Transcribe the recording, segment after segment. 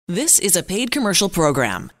This is a paid commercial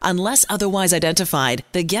program. Unless otherwise identified,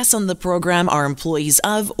 the guests on the program are employees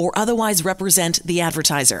of or otherwise represent the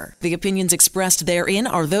advertiser. The opinions expressed therein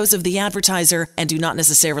are those of the advertiser and do not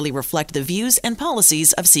necessarily reflect the views and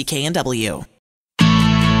policies of CKNW.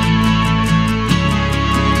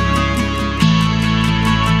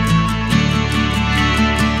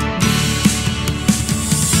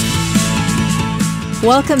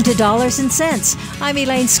 Welcome to Dollars and Cents. I'm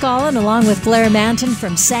Elaine Scollin along with Blair Manton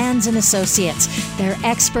from Sands & Associates. They're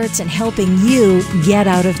experts in helping you get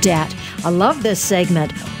out of debt. I love this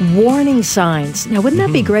segment, warning signs. Now, wouldn't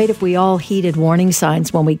that be great if we all heeded warning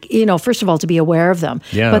signs when we, first of all, to be aware of them.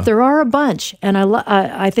 Yeah. But there are a bunch, and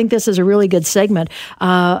I think this is a really good segment.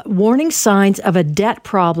 Warning signs of a debt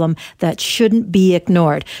problem that shouldn't be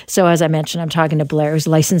ignored. So as I mentioned, I'm talking to Blair, who's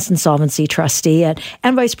licensed insolvency trustee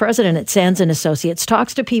and vice president at Sands & Associates,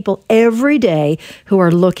 talks to people every day who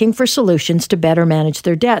are looking for solutions to better manage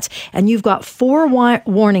their debts. And you've got 4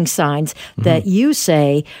 warning signs that you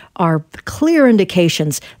say are clear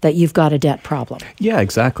indications that you've got a debt problem. Yeah,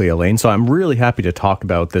 exactly, Elaine. So I'm really happy to talk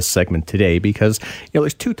about this segment today because,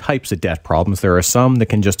 there's 2 types of debt problems. There are some that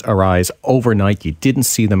can just arise overnight. You didn't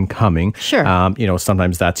see them coming. Sure.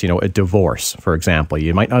 Sometimes that's, a divorce, for example.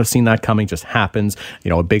 You might not have seen that coming, just happens.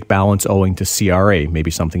 A big balance owing to CRA,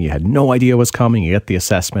 maybe something you had no idea was coming. You get the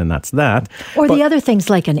assessment and that's that. Or the other things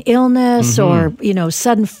like an illness or,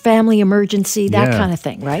 sudden family emergency, that kind of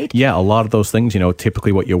thing, right? Yeah, a lot of those things,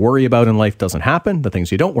 typically what you worry about in life doesn't happen. The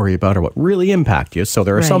things you don't worry about are what really impact you. So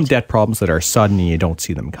there are some debt problems that are sudden and you don't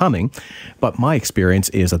see them coming. But my experience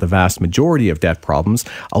is that the vast majority of debt problems,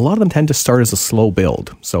 a lot of them tend to start as a slow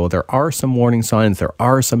build. So there are some warning signs. There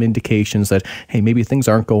are some indications that, hey, maybe things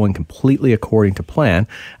aren't going completely according to plan.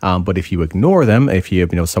 But if you ignore them, if you,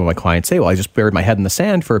 some of my clients say, well, I just buried my head in the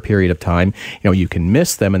sand for a period of time, you can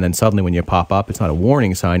miss them. And then suddenly when you pop up, it's not a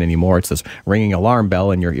warning sign anymore. It's this ringing alarm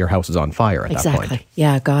bell and your house is on fire at that point.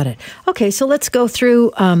 Yeah, got it. Okay, so let's go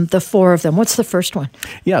through the 4 of them. What's the first one?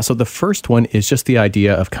 Yeah, so the first one is just the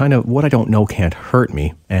idea of kind of what I don't know can't hurt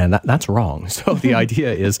me. And that's wrong. So the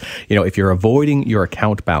idea is, if you're avoiding your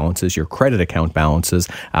account balances, your credit account balances,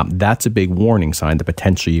 that's a big warning sign that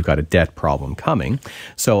potentially you've got a debt problem coming.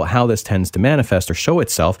 So how this tends to manifest or show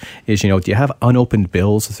itself is, do you have unopened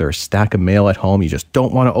bills? Is there a stack of mail at home? You just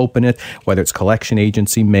don't want to open it, whether it's collection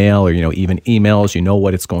agency mail or, even emails, you know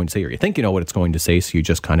what it's going to say or you think you know what it's going to say, so you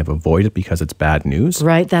just kind of avoid it because it's bad news.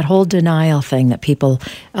 Right, that whole denial thing that people,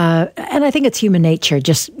 and I think it's human nature,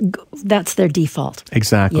 just that's their default.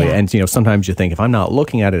 Exactly. Yeah. And, sometimes you think if I'm not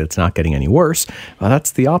looking at it, it's not getting any worse. Well,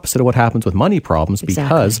 that's the opposite of what happens with money problems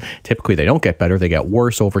because typically they don't get better. They get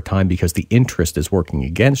worse over time because the interest is working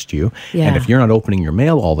against you. Yeah. And if you're not opening your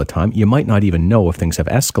mail all the time, you might not even know if things have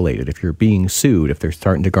escalated, if you're being sued, if they're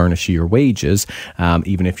starting to garnish your wages,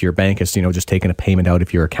 even if your bank is, just taking a payment out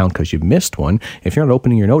of your account because you've missed one. If you're not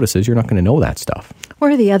opening your notices, you're not going to know that stuff.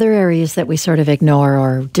 What are the other areas that we sort of ignore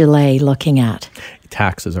or delay looking at?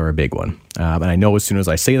 Taxes are a big one. And I know as soon as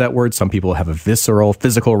I say that word, some people have a visceral,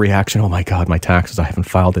 physical reaction. Oh my God, my taxes, I haven't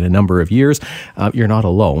filed in a number of years. You're not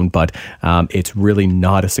alone, but it's really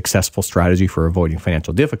not a successful strategy for avoiding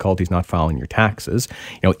financial difficulties, not filing your taxes.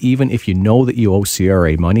 Even if you know that you owe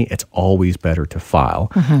CRA money, it's always better to file.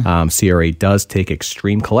 CRA does take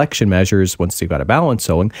extreme collection measures once you've got a balance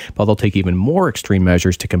owing, but they'll take even more extreme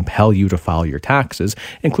measures to compel you to file your taxes,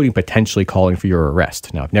 including potentially calling for your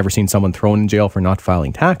arrest. Now, I've never seen someone thrown in jail for not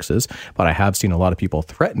filing taxes, but I have seen a lot of people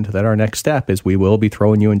threatened that our next step is we will be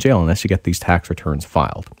throwing you in jail unless you get these tax returns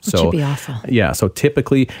filed. Which would be awful. Yeah. So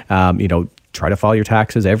typically, try to file your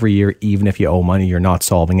taxes every year. Even if you owe money, you're not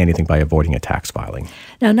solving anything by avoiding a tax filing.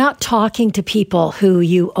 Now, not talking to people who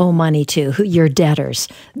you owe money to, who your debtors,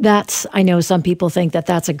 I know some people think that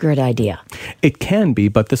that's a good idea. It can be,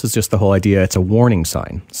 but this is just the whole idea. It's a warning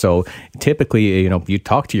sign. So typically, you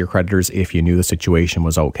talk to your creditors if you knew the situation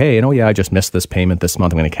was okay. And, I just missed this payment this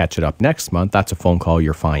month. I'm going to catch it up next month. That's a phone call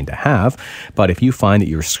you're fine to have. But if you find that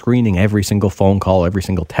you're screening every single phone call, every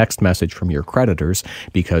single text message from your creditors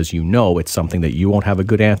because it's something that you won't have a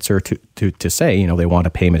good answer to say, they want a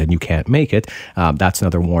payment and you can't make it, that's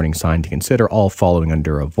another warning sign to consider, all falling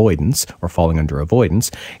under avoidance.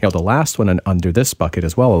 The last one under this bucket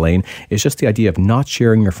as well, Elaine, is just the idea of not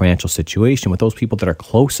sharing your financial situation with those people that are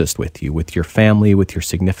closest with you, with your family, with your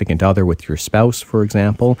significant other, with your spouse, for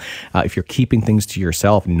example. If you're keeping things to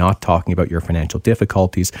yourself, not talking about your financial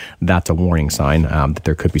difficulties, that's a warning sign that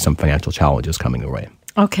there could be some financial challenges coming your way.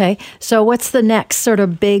 Okay, so what's the next sort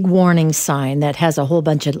of big warning sign that has a whole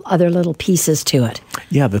bunch of other little pieces to it?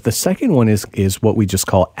 Yeah, the second one is what we just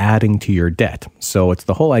call adding to your debt. So it's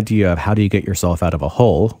the whole idea of how do you get yourself out of a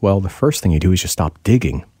hole? Well, the first thing you do is just stop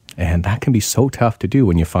digging. And that can be so tough to do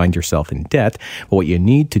when you find yourself in debt. But what you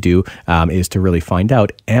need to do is to really find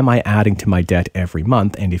out, am I adding to my debt every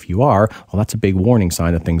month? And if you are, well, that's a big warning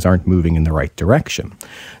sign that things aren't moving in the right direction.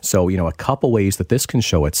 So, a couple ways that this can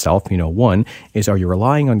show itself. One is, are you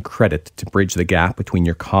relying on credit to bridge the gap between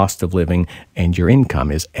your cost of living and your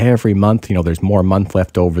income? Is every month, there's more month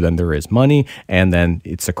left over than there is money, and then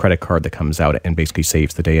it's a credit card that comes out and basically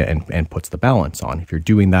saves the day and puts the balance on. If you're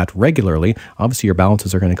doing that regularly, obviously your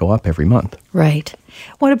balances are going to go up every month. Right.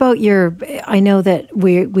 What about I know that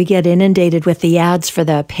we get inundated with the ads for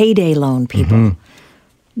the payday loan people. Mm-hmm.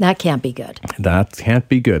 That can't be good. That can't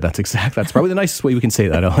be good. That's probably the nicest way we can say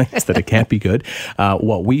that, is that it can't be good.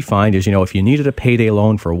 What we find is, if you needed a payday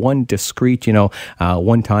loan for one discrete,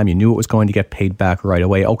 one time you knew it was going to get paid back right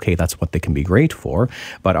away, okay, that's what they can be great for.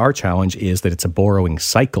 But our challenge is that it's a borrowing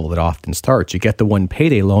cycle that often starts. You get the one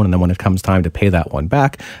payday loan, and then when it comes time to pay that one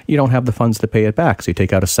back, you don't have the funds to pay it back. So you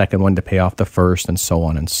take out a second one to pay off the first, and so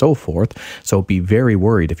on and so forth. So be very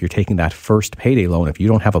worried if you're taking that first payday loan. If you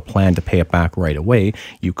don't have a plan to pay it back right away,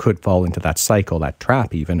 you could fall into that cycle, that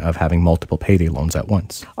trap even, of having multiple payday loans at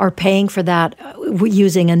once. Or paying for that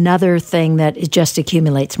using another thing that it just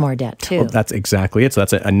accumulates more debt too. Well, that's exactly it. So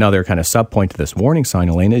that's another kind of sub-point to this warning sign,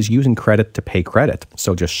 Elena, is using credit to pay credit.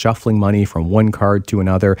 So just shuffling money from one card to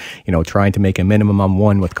another, trying to make a minimum on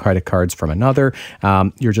one with credit cards from another.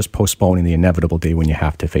 You're just postponing the inevitable day when you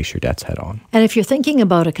have to face your debts head on. And if you're thinking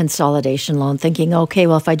about a consolidation loan, thinking, okay,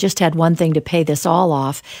 well, if I just had one thing to pay this all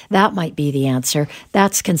off, that might be the answer.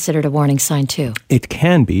 That's considered a warning sign too. It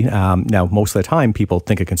can be. Now, most of the time, people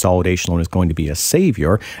think a consolidation loan is going to be a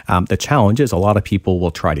savior. The challenge is a lot of people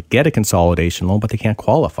will try to get a consolidation loan, but they can't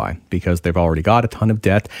qualify because they've already got a ton of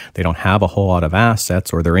debt. They don't have a whole lot of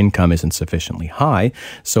assets, or their income isn't sufficiently high.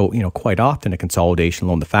 So, quite often a consolidation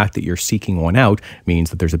loan, the fact that you're seeking one out means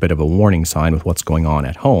that there's a bit of a warning sign with what's going on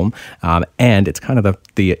at home. And it's kind of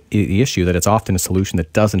the issue that it's often a solution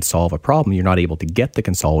that doesn't solve a problem. You're not able to get the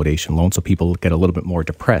consolidation loan, so people get a little bit more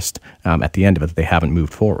depressed at the end of it that they haven't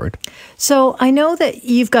moved forward. So I know that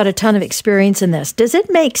you've got a ton of experience in this. Does it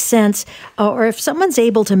make sense, or if someone's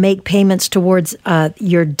able to make payments towards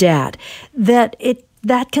your debt, that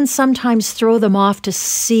can sometimes throw them off to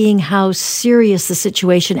seeing how serious the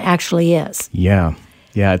situation actually is? Yeah.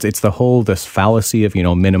 Yeah, it's this fallacy of,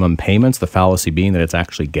 minimum payments, the fallacy being that it's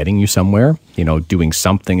actually getting you somewhere. Doing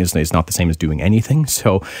something is not the same as doing anything.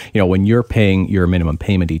 So, when you're paying your minimum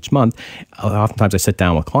payment each month, oftentimes I sit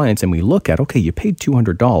down with clients and we look at, okay, you paid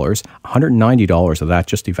 $200, $190 of that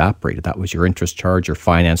just evaporated. That was your interest charge, your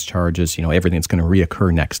finance charges, everything that's going to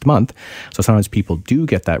reoccur next month. So sometimes people do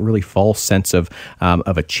get that really false sense of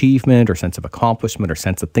achievement or sense of accomplishment or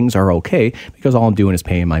sense that things are okay because all I'm doing is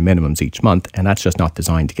paying my minimums each month, and that's just not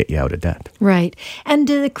designed to get you out of debt. Right. And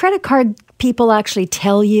do the credit card people actually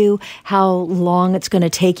tell you how long it's going to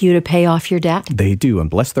take you to pay off your debt? They do, and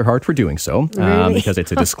bless their heart for doing so. Really? Because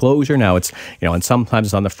it's a disclosure. Now it's, and sometimes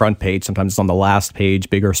it's on the front page, sometimes it's on the last page,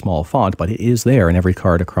 big or small font, but it is there in every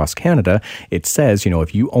card across Canada. It says,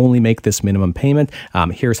 if you only make this minimum payment,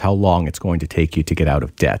 here's how long it's going to take you to get out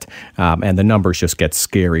of debt. And the numbers just get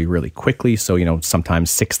scary really quickly. So, sometimes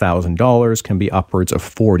 $6,000 can be upwards of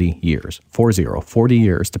 40 years, 40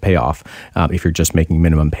 years to pay off if you're just making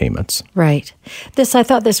minimum payments. Right. I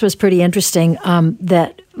thought this was pretty interesting,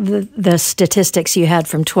 that the statistics you had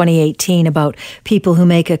from 2018 about people who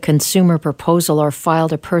make a consumer proposal or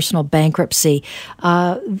filed a personal bankruptcy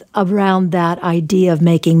around that idea of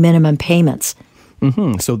making minimum payments.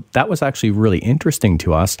 Mm-hmm. So that was actually really interesting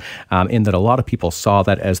to us in that a lot of people saw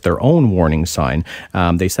that as their own warning sign.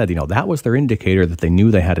 They said, that was their indicator that they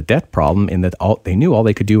knew they had a debt problem, in that they knew all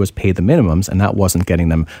they could do was pay the minimums, and that wasn't getting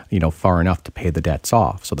them, far enough to pay the debts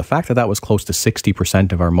off. So the fact that was close to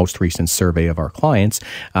 60% of our most recent survey of our clients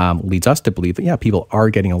leads us to believe that, people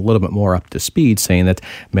are getting a little bit more up to speed, saying that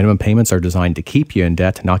minimum payments are designed to keep you in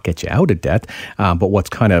debt, not get you out of debt. But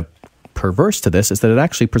what's kind of perverse to this is that it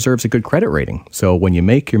actually preserves a good credit rating. So when you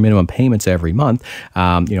make your minimum payments every month,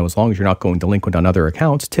 as long as you're not going delinquent on other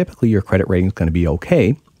accounts, typically your credit rating is going to be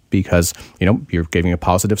okay. Because, you're giving a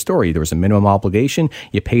positive story. There was a minimum obligation.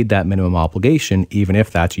 You paid that minimum obligation, even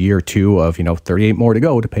if that's year 2 of, 38 more to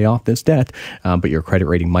go to pay off this debt. But your credit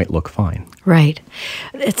rating might look fine. Right.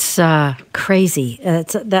 It's crazy.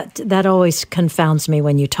 That always confounds me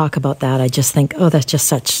when you talk about that. I just think, that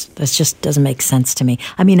just doesn't make sense to me.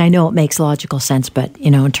 I mean, I know it makes logical sense, but,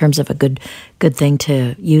 in terms of a good thing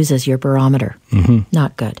to use as your barometer,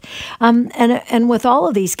 not good. And with all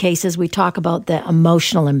of these cases, we talk about the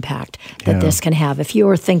emotional impact that this can have. If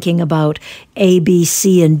you're thinking about A, B,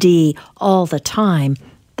 C, and D all the time,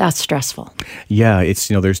 That's stressful. Yeah, it's,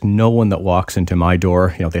 there's no one that walks into my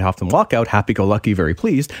door. They often walk out happy-go-lucky, very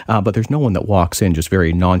pleased, but there's no one that walks in just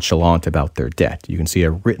very nonchalant about their debt. You can see it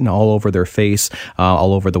written all over their face,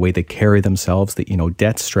 all over the way they carry themselves, that,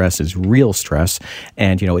 debt stress is real stress,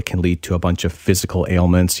 and, it can lead to a bunch of physical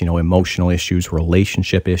ailments, emotional issues,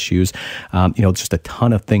 relationship issues, just a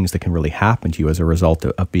ton of things that can really happen to you as a result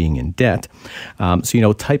of being in debt.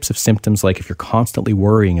 So, types of symptoms like if you're constantly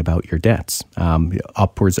worrying about your debts,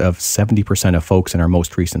 upwards of 70% of folks in our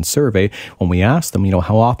most recent survey, when we asked them,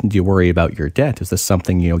 how often do you worry about your debt? Is this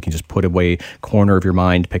something, you can just put away corner of your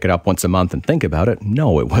mind, pick it up once a month and think about it?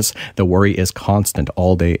 No, it was the worry is constant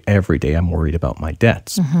all day, every day. I'm worried about my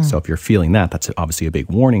debts. So if you're feeling that, that's obviously a big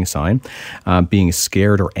warning sign. Being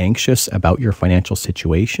scared or anxious about your financial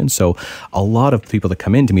situation. So a lot of people that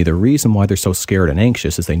come into me, the reason why they're so scared and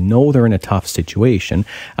anxious is they know they're in a tough situation,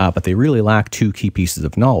 but they really lack two key pieces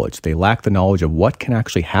of knowledge. They lack the knowledge of what can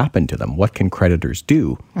actually happen to them. What can creditors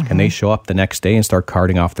do? Can they show up the next day and start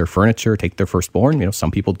carting off their furniture, take their firstborn?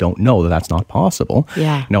 Some people don't know that that's not possible.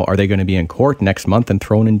 Yeah. Are they going to be in court next month and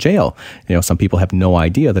thrown in jail? Some people have no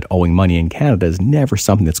idea that owing money in Canada is never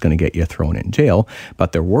something that's going to get you thrown in jail,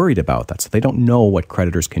 but they're worried about that. So they don't know what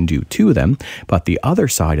creditors can do to them. But the other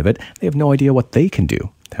side of it, they have no idea what they can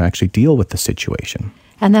do to actually deal with the situation.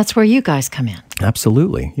 And that's where you guys come in.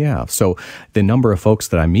 Absolutely, yeah. So the number of folks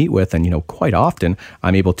that I meet with, and quite often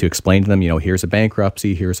I'm able to explain to them, here's a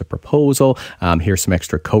bankruptcy, here's a proposal, here's some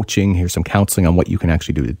extra coaching, here's some counseling on what you can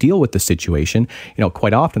actually do to deal with the situation.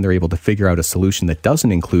 Quite often they're able to figure out a solution that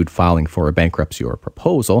doesn't include filing for a bankruptcy or a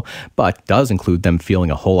proposal, but does include them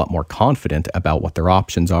feeling a whole lot more confident about what their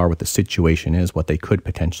options are, what the situation is, what they could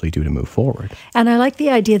potentially do to move forward. And I like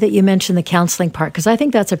the idea that you mentioned the counseling part, because I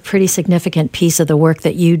think that's a pretty significant piece of the work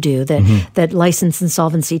that you do, that licensed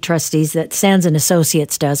insolvency trustees, that Sands and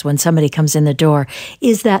Associates does when somebody comes in the door,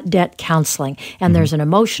 is that debt counseling. And there's an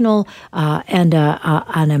emotional and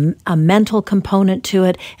a mental component to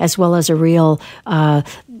it, as well as a real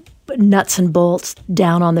nuts and bolts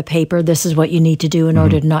down on the paper. This is what you need to do in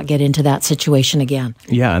order to not get into that situation again.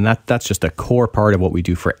 Yeah, and that's just a core part of what we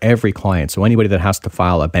do for every client. So anybody that has to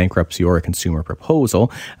file a bankruptcy or a consumer proposal,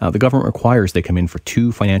 the government requires they come in for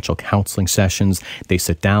 2 financial counseling sessions. They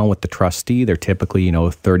sit down with the trustee. They're typically,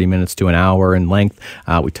 30 minutes to an hour in length.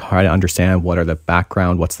 We try to understand what are the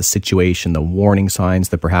background, what's the situation, the warning signs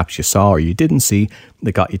that perhaps you saw or you didn't see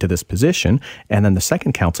that got you to this position. And then the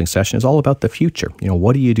second counseling session is all about the future.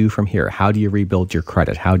 What do you do from here? How do you rebuild your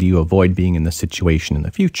credit? How do you avoid being in this situation in the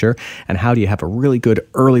future? And how do you have a really good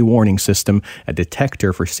early warning system, a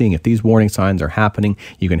detector for seeing if these warning signs are happening?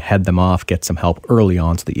 You can head them off, get some help early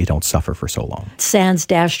on so that you don't suffer for so long.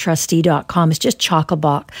 Sands-trustee.com is just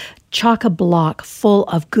chock-a-block full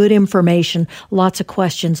of good information, lots of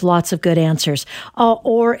questions, lots of good answers.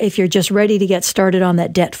 Or if you're just ready to get started on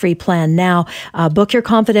that debt-free plan now, book your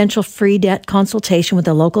confidential free debt consultation with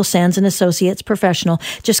a local Sands & Associates professional.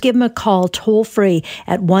 Just give them a call toll-free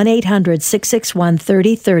at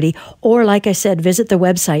 1-800-661-3030. Or, like I said, visit the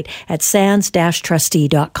website at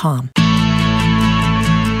sands-trustee.com.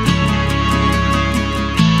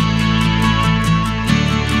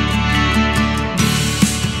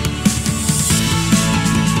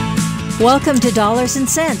 Welcome to Dollars and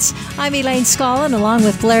Cents. I'm Elaine Scollin, along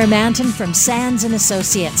with Blair Manton from Sands &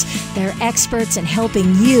 Associates. They're experts in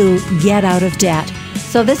helping you get out of debt.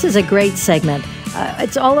 So this is a great segment.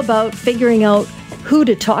 It's all about figuring out who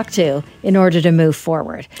to talk to in order to move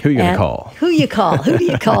forward. Who are you going to call? Who you call? Who do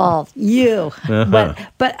you call? You.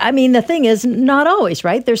 But I mean, the thing is, not always,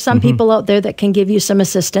 right? There's some people out there that can give you some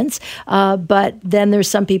assistance, but then there's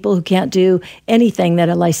some people who can't do anything that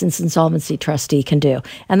a licensed insolvency trustee can do.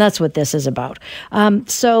 And that's what this is about.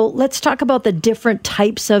 So let's talk about the different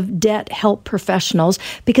types of debt help professionals,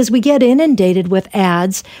 because we get inundated with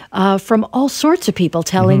ads from all sorts of people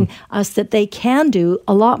telling us that they can do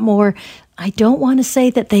a lot more. I don't want to say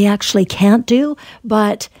that they actually can't do,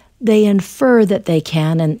 but they infer that they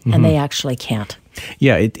can, and they actually can't.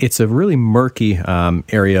 Yeah, it's a really murky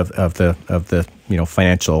area of the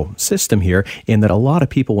financial system here, in that a lot of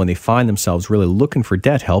people, when they find themselves really looking for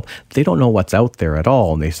debt help, they don't know what's out there at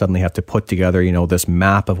all, and they suddenly have to put together this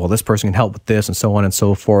map of, well, this person can help with this, and so on and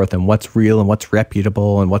so forth, and what's real and what's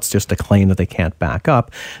reputable and what's just a claim that they can't back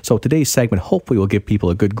up. So today's segment hopefully will give people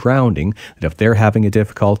a good grounding that if they're having a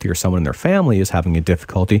difficulty or someone in their family is having a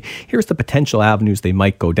difficulty, here's the potential avenues they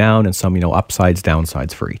might go down and some upsides,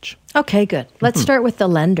 downsides for each. Okay, good. Let's start with the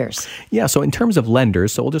lenders. Yeah, so in terms of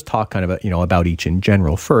lenders, so we'll just talk kind of about each mortgage in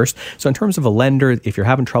general first. So in terms of a lender, if you're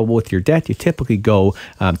having trouble with your debt, you typically go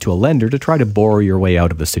to a lender to try to borrow your way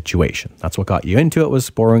out of the situation. That's what got you into it, was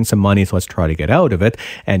borrowing some money, so let's try to get out of it.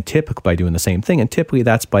 And typically by doing the same thing, and typically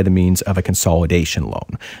that's by the means of a consolidation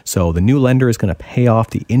loan. So the new lender is going to pay off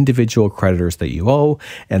the individual creditors that you owe,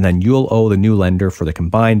 and then you'll owe the new lender for the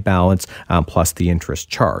combined balance plus the interest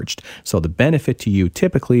charged. So the benefit to you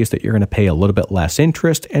typically is that you're going to pay a little bit less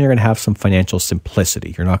interest, and you're going to have some financial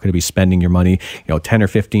simplicity. You're not going to be spending your money, 10 or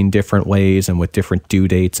 15 different ways and with different due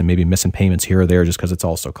dates and maybe missing payments here or there just because it's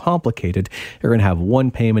all so complicated. You're going to have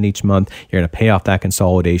one payment each month. You're going to pay off that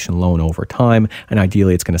consolidation loan over time, and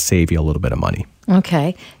ideally it's going to save you a little bit of money.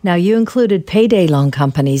 Okay. Now, you included payday loan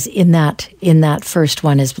companies in that first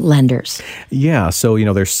one as lenders. Yeah. So,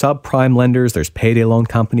 there's subprime lenders, there's payday loan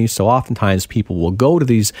companies. So oftentimes people will go to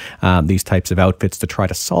these types of outfits to try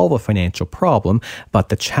to solve a financial problem. But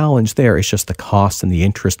the challenge there is just the cost and the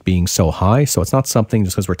interest being so high. So it's not something,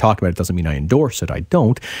 just because we're talking about it doesn't mean I endorse it. I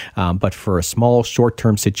don't. But for a small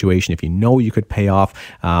short-term situation, if you could pay off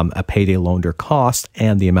a payday loaner cost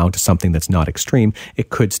and the amount of something that's not extreme, it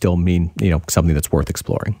could still mean, something that's worth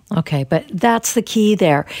exploring. Okay, but that's the key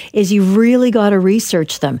there, is you really got to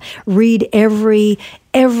research them. Read every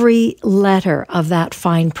letter of that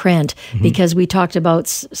fine print, because we talked about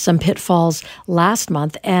some pitfalls last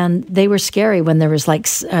month, and they were scary when there was the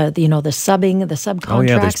subbing, the subcontracts. Oh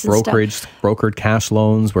yeah, there's brokered cash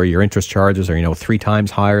loans where your interest charges are 3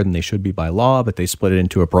 times higher than they should be by law, but they split it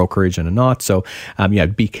into a brokerage and a not. So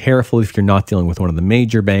be careful if you're not dealing with one of the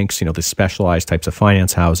major banks, the specialized types of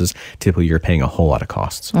finance houses. Typically you're paying a whole lot of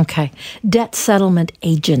costs. Okay. Debt settlement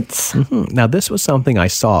agents. Now this was something I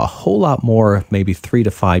saw a whole lot more maybe 3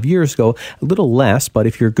 to 5 years ago, a little less, but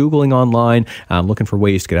if you're Googling online, looking for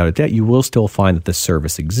ways to get out of debt, you will still find that this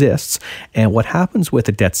service exists. And what happens with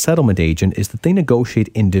a debt settlement agent is that they negotiate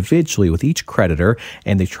individually with each creditor,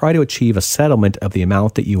 and they try to achieve a settlement of the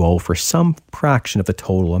amount that you owe for some fraction of the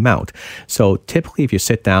total amount. So typically if you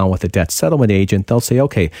sit down with a debt settlement agent, they'll say,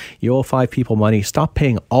 okay, you owe 5 people money, stop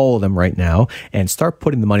paying all of them right now, and start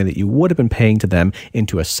putting the money that you would have been paying to them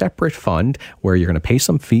into a separate fund where you're going to pay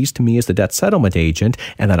some fees to me as the debt settlement agent,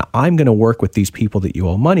 and then I'm going to work with these people that you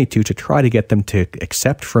owe money to try to get them to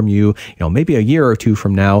accept from you, maybe a year or two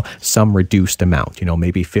from now, some reduced amount,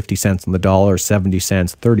 maybe 50 cents on the dollar, 70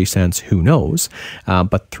 cents, 30 cents, who knows.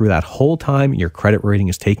 But through that whole time, your credit rating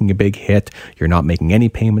is taking a big hit. You're not making any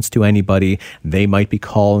payments to anybody. They might be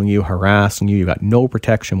calling you, harassing you. You've got no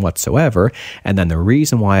protection whatsoever. And then the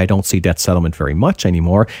reason why I don't see debt settlement very much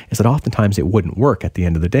anymore is that oftentimes it wouldn't work at the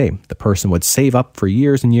end of the day. The person would save up for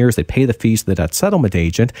years and years. They'd pay the fees to the debt settlement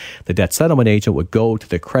agent. The debt settlement agent would go to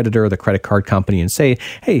the creditor, the credit card company, and say,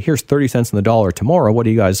 hey, here's 30 cents on the dollar tomorrow. What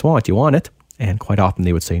do you guys want? Do you want it? And quite often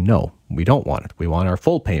they would say, no, we don't want it. We want our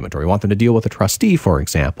full payment, or we want them to deal with a trustee, for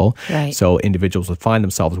example. Right. So individuals would find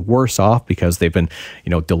themselves worse off because they've been,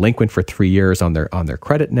 delinquent for 3 years on their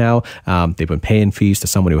credit now. They've been paying fees to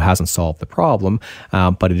someone who hasn't solved the problem.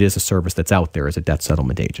 But it is a service that's out there as a debt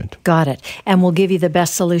settlement agent. Got it. And we'll give you the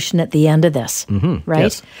best solution at the end of this, right?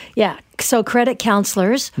 Yes. Yeah. So credit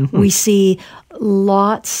counselors, we see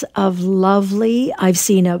lots of I've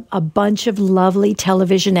seen a bunch of lovely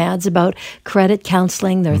television ads about credit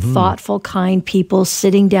counseling. They're thoughtful, kind people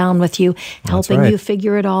sitting down with you, helping you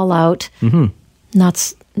figure it all out.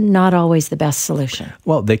 Not always the best solution.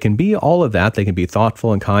 Well, they can be all of that. They can be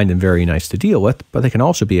thoughtful and kind and very nice to deal with, but they can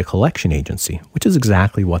also be a collection agency, which is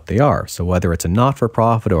exactly what they are. So whether it's a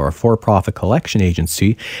not-for-profit or a for-profit collection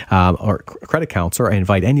agency or credit counselor, I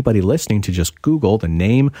invite anybody listening to just Google the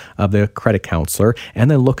name of the credit counselor and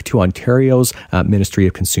then look to Ontario's Ministry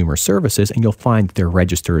of Consumer Services, and you'll find that they're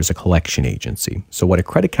registered as a collection agency. So what a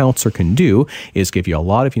credit counselor can do is give you a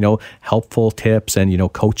lot of, helpful tips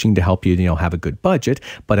and, coaching to help you, have a good budget.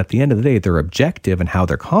 But at the end of the day, their objective and how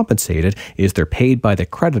they're compensated is they're paid by the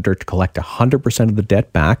creditor to collect 100% of the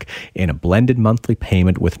debt back in a blended monthly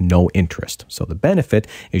payment with no interest. So the benefit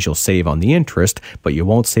is you'll save on the interest, but you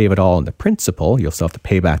won't save it all on the principal. You'll still have to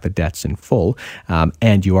pay back the debts in full.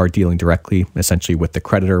 And you are dealing directly, essentially, with the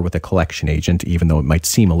creditor, with a collection agent, even though it might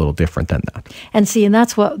seem a little different than that. And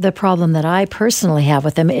that's what the problem that I personally have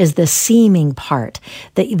with them is the seeming part.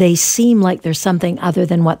 They seem like there's something other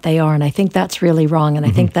than what they are. And I think that's really wrong. And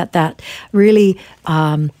I think that really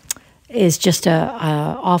is just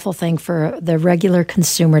a awful thing for the regular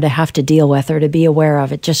consumer to have to deal with or to be aware of.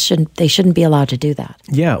 They shouldn't be allowed to do that.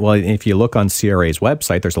 Yeah, well, if you look on CRA's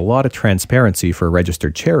website, there's a lot of transparency for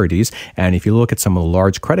registered charities. And if you look at some of the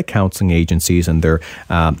large credit counseling agencies and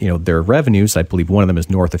their revenues, I believe one of them is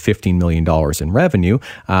north of $15 million in revenue.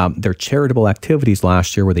 Their charitable activities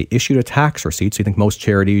last year where they issued a tax receipt. So you think most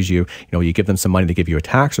charities, you give them some money to give you a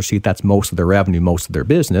tax receipt. That's most of their revenue, most of their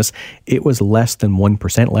business. It was less than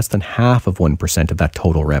 1%, less than half of 1% of that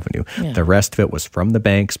total revenue. Yeah. The rest of it was from the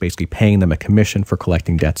banks, basically paying them a commission for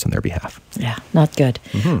collecting debts on their behalf. Yeah, not good.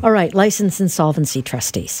 Mm-hmm. All right, licensed insolvency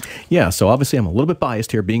trustees. Yeah, so obviously I'm a little bit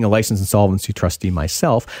biased here, being a licensed insolvency trustee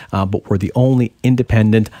myself, but we're the only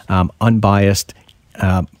independent, unbiased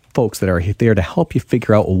folks that are there to help you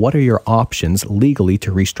figure out what are your options legally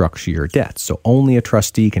to restructure your debt. So only a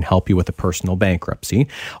trustee can help you with a personal bankruptcy.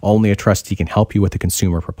 Only a trustee can help you with a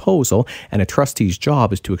consumer proposal. And a trustee's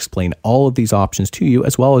job is to explain all of these options to you,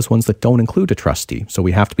 as well as ones that don't include a trustee. So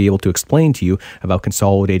we have to be able to explain to you about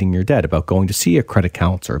consolidating your debt, about going to see a credit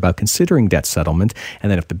counselor, about considering debt settlement.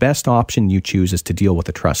 And then if the best option you choose is to deal with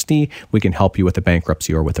a trustee, we can help you with a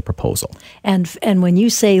bankruptcy or with a proposal. And when you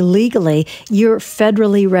say legally, you're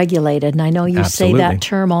federally regulated. And I know you Absolutely. say that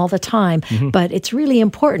term all the time, but it's really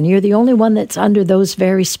important. You're the only one that's under those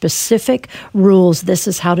very specific rules. This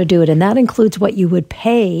is how to do it. And that includes what you would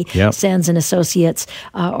pay Sands and Associates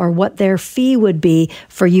or what their fee would be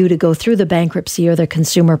for you to go through the bankruptcy or the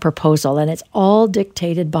consumer proposal. And it's all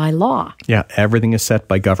dictated by law. Yeah, everything is set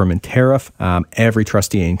by government tariff. Every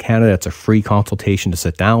trustee in Canada, it's a free consultation to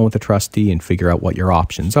sit down with the trustee and figure out what your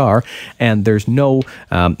options are. And there's no,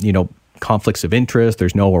 conflicts of interest.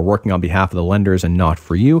 There's no, we're working on behalf of the lenders and not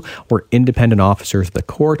for you. We're independent officers of the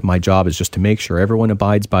court. My job is just to make sure everyone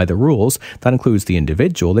abides by the rules. That includes the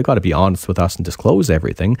individual. They've got to be honest with us and disclose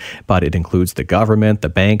everything, but it includes the government, the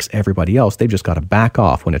banks, everybody else. They've just got to back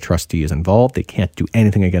off when a trustee is involved. They can't do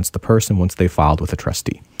anything against the person once they filed with a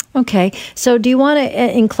trustee. Okay. So do you want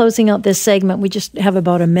to, in closing out this segment, we just have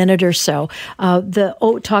about a minute or so,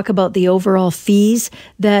 talk about the overall fees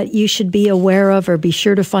that you should be aware of or be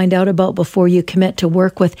sure to find out about before you commit to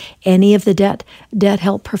work with any of the debt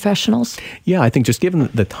help professionals? Yeah, I think just given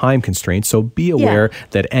the time constraints, so be aware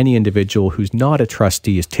that any individual who's not a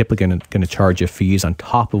trustee is typically going to charge you fees on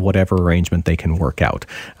top of whatever arrangement they can work out.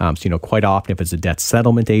 Quite often if it's a debt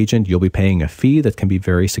settlement agent, you'll be paying a fee that can be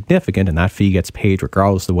very significant, and that fee gets paid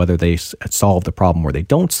regardless of whether they solve the problem or they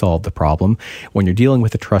don't solve the problem. When you're dealing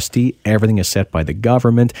with a trustee, everything is set by the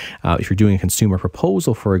government. If you're doing a consumer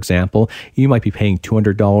proposal, for example, you might be paying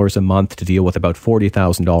 $200 a month to deal with about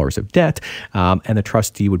 $40,000 of debt, and the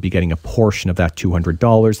trustee would be getting a portion of that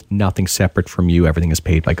 $200, nothing separate from you. Everything is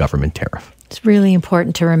paid by government tariff. It's really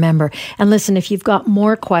important to remember. And listen, if you've got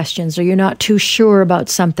more questions or you're not too sure about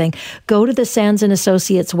something, go to the Sands &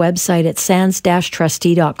 Associates website at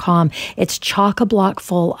sands-trustee.com. It's chock-a-block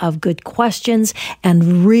full of good questions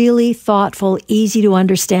and really thoughtful, easy to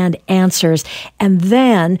understand answers. And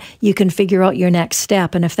then you can figure out your next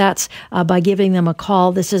step. And if that's by giving them a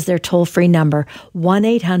call, this is their toll-free number,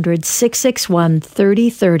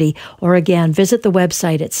 1-800-661-3030. Or again, visit the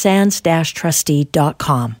website at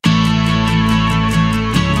sands-trustee.com.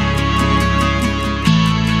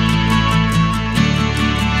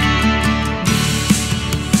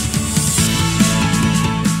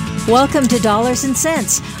 Welcome to Dollars and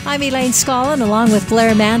Cents. I'm Elaine Scollin, along with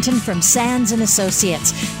Blair Manton from Sands &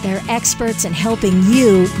 Associates. They're experts in helping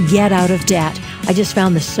you get out of debt. I just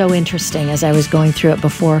found this so interesting as I was going through it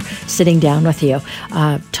before sitting down with you,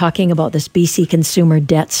 talking about this BC Consumer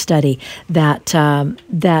Debt Study that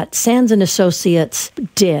Sands & Associates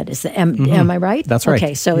did. Am I right? That's right.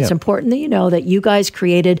 Okay, so it's important that you know that you guys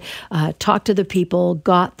created, talked to the people,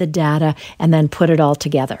 got the data, and then put it all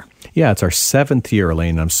together. Yeah, it's our 7th year,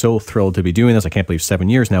 Elaine. I'm so thrilled to be doing this. I can't believe 7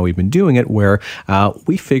 years now we've been doing it, where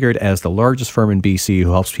we figured as the largest firm in BC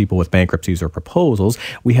who helps people with bankruptcies or proposals,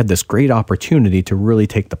 we had this great opportunity to really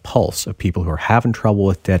take the pulse of people who are having trouble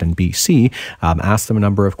with debt in BC, ask them a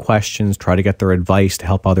number of questions, try to get their advice to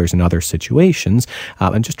help others in other situations,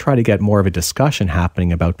 and just try to get more of a discussion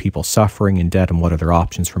happening about people suffering in debt and what are their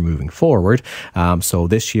options for moving forward. So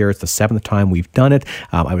this year, it's the 7th time we've done it.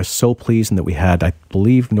 I was so pleased that we had, I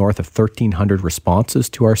believe, north of 1,300 responses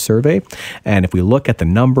to our survey. And if we look at the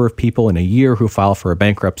number of people in a year who file for a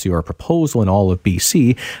bankruptcy or a proposal in all of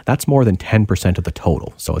BC, that's more than 10% of the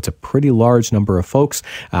total. So it's a pretty large number of folks.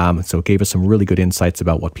 So it gave us some really good insights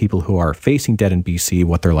about what people who are facing debt in BC,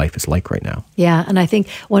 what their life is like right now. Yeah, and I think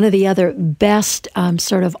one of the other best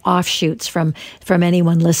sort of offshoots from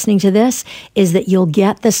anyone listening to this is that you'll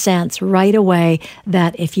get the sense right away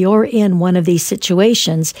that if you're in one of these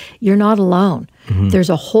situations, you're not alone. Mm-hmm. There's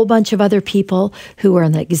a whole bunch of other people who are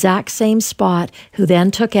in the exact same spot who then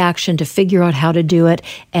took action to figure out how to do it,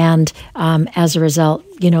 and as a result,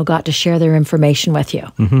 got to share their information with you.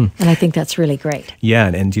 Mm-hmm. And I think that's really great. Yeah,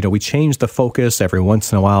 and we change the focus every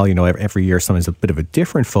once in a while. Every year sometimes a bit of a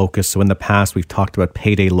different focus. So in the past, we've talked about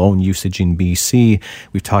payday loan usage in BC.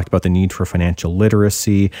 We've talked about the need for financial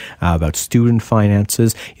literacy, about student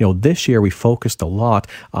finances. This year we focused a lot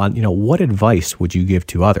on, what advice would you give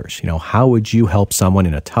to others? How would you help someone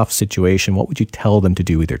in a tough situation? What would you tell them to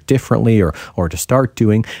do either differently or to start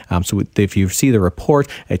doing? So if you see the report,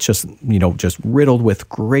 it's just riddled with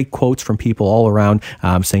great quotes from people all around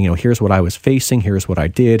saying, here's what I was facing, here's what I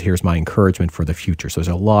did, here's my encouragement for the future. So there's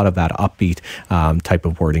a lot of that upbeat type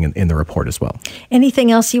of wording in the report as well.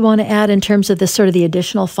 Anything else you want to add in terms of the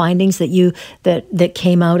additional findings that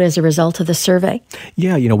came out as a result of the survey?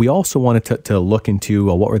 Yeah, we also wanted to look into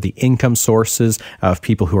what were the income sources of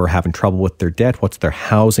people who are having trouble with their debt, what's their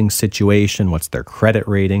housing situation, what's their credit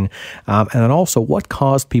rating, and then also what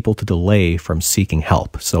caused people to delay from seeking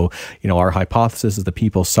help. So, our hypothesis is that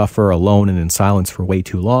people suffer alone and in silence for way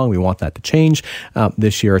too long. We want that to change.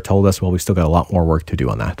 This year it told us, we still got a lot more work to do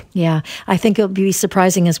on that. Yeah, I think it'll be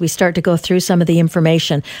surprising as we start to go through some of the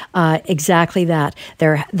information, exactly that.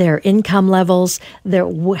 Their income levels,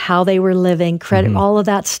 how they were living, credit, all of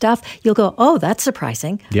that stuff. You'll go, oh, that's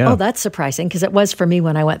surprising. Yeah. Oh, that's surprising, because it was for me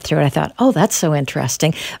when I went through it. I thought, oh, that's so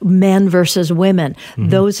interesting. Men versus women,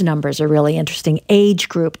 those numbers are really interesting. Age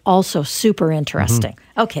group, also super interesting.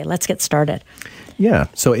 Okay, let's get started. Yeah.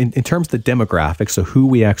 So in terms of the demographics, so who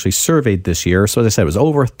we actually surveyed this year, so as I said, it was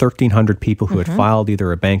over 1,300 people who had filed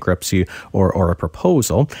either a bankruptcy or a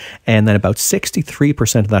proposal. And then about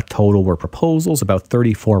 63% of that total were proposals. About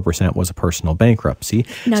 34% was a personal bankruptcy.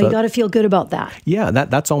 Now, you got to feel good about that. Yeah,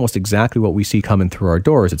 that's almost exactly what we see coming through our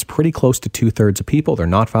doors. It's pretty close to 2/3 of people. They're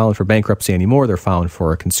not filing for bankruptcy anymore. They're filing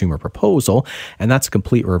for a consumer proposal. And that's a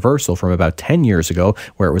complete reversal from about 10 years ago,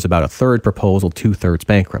 where it was about 1/3 proposal, 2/3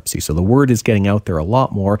 bankruptcy. So the word is getting out there a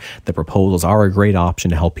lot more. The proposals are a great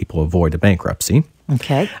option to help people avoid a bankruptcy.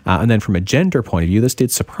 Okay. And then from a gender point of view, this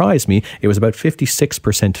did surprise me. It was about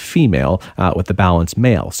 56% female with the balance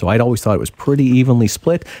male. So I'd always thought it was pretty evenly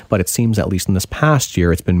split, but it seems at least in this past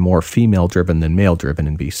year, it's been more female-driven than male-driven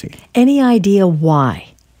in BC. Any idea why?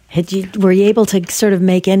 Were you able to sort of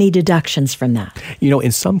make any deductions from that?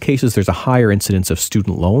 In some cases, there's a higher incidence of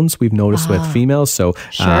student loans we've noticed with females. So,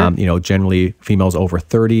 sure. Generally females over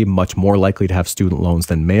 30, much more likely to have student loans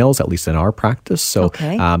than males, at least in our practice. So,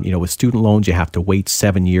 okay. With student loans, you have to wait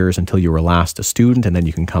 7 years until you were last a student, and then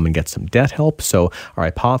you can come and get some debt help. So our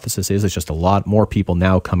hypothesis is it's just a lot more people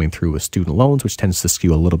now coming through with student loans, which tends to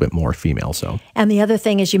skew a little bit more female. So, and the other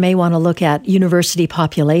thing is you may want to look at university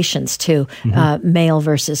populations too, male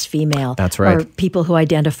versus female. That's right. Or people who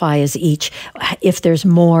identify as each. If there's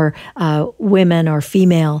more women or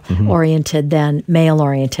female oriented than male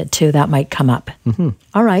oriented too, that might come up.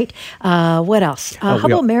 All right. What else? How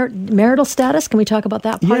about marital status? Can we talk about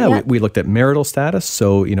that part yet? We looked at marital status.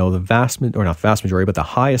 So, the not vast majority, but the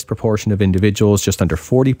highest proportion of individuals, just under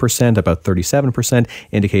 40%, about 37%,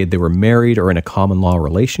 indicated they were married or in a common law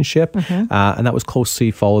relationship. And that was closely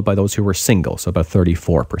followed by those who were single, so about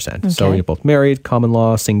 34%. Okay. So you're both married, common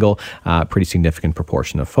law, single, pretty significant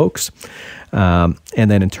proportion of folks. And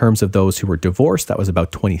then in terms of those who were divorced, that was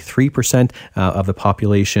about 23% of the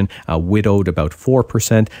population, widowed about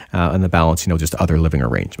 4%, and the balance, just other living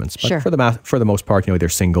arrangements. But sure. for the most part, they're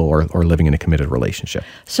single or living in a committed relationship.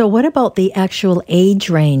 So what about the actual age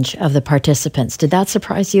range of the participants? Did that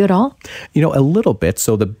surprise you at all? A little bit.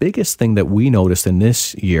 So the biggest thing that we noticed in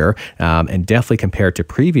this year, and definitely compared to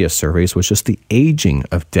previous surveys, was just the aging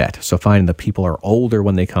of debt. So finding that people are older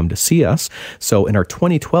when they come to see us. So in our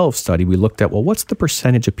 2012 study, we looked at, what's the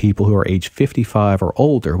percentage of people who are age 55 or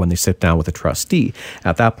older when they sit down with a trustee?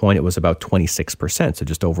 At that point, it was about 26%, so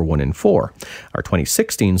just over 1 in 4. Our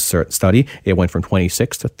 2016 study, it went from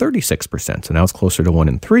 26 to 36%, so now it's closer to 1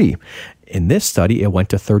 in 3. In this study, it went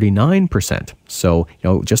to 39%. So,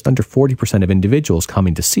 just under 40% of individuals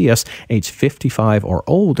coming to see us age 55 or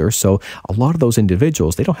older. So a lot of those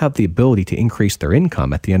individuals, they don't have the ability to increase their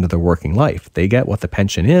income at the end of their working life. They get what the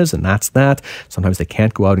pension is, and that's that. Sometimes they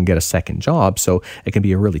can't go out and get a second job. So it can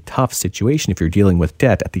be a really tough situation if you're dealing with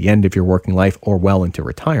debt at the end of your working life or well into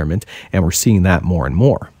retirement. And we're seeing that more and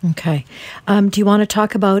more. Okay. Do you want to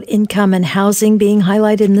talk about income and housing being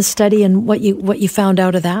highlighted in the study and what you found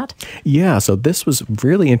out of that? Yeah, so this was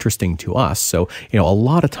really interesting to us. So, a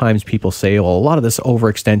lot of times people say, well, a lot of this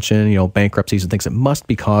overextension, bankruptcies and things, it must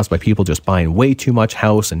be caused by people just buying way too much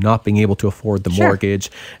house and not being able to afford the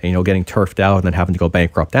mortgage and, getting turfed out and then having to go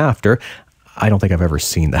bankrupt after. I don't think I've ever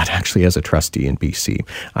seen that actually as a trustee in BC.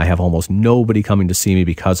 I have almost nobody coming to see me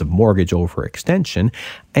because of mortgage overextension.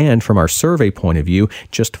 And from our survey point of view,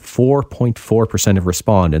 just 4.4% of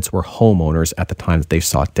respondents were homeowners at the time that they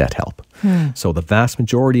sought debt help. So the vast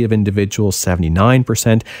majority of individuals,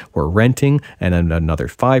 79%, were renting, and then another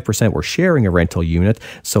 5% were sharing a rental unit.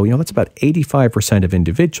 So, that's about 85% of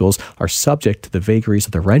individuals are subject to the vagaries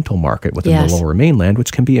of the rental market within the Lower Mainland,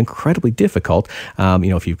 which can be incredibly difficult.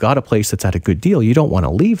 If you've got a place that's at a good deal, you don't want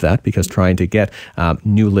to leave that because trying to get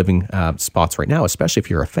new living spots right now, especially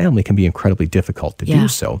if you're a family, can be incredibly difficult to do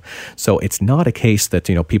so. So it's not a case that,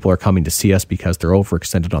 people are coming to see us because they're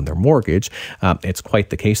overextended on their mortgage. It's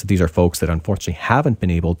quite the case that these are folks that unfortunately haven't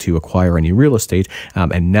been able to acquire any real estate,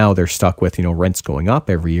 and now they're stuck with, rents going up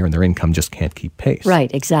every year and their income just can't keep pace.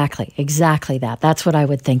 Right, exactly that. That's what I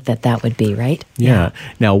would think that would be, right? Yeah.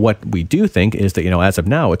 Now, what we do think is that, as of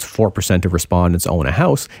now, it's 4% of respondents own a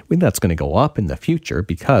house. We think that's going to go up in the future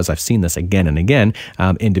because I've seen this again and again.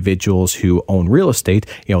 Individuals who own real estate,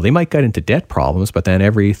 they might get into debt problems, but then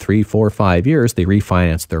every 3, 4, 5 years, they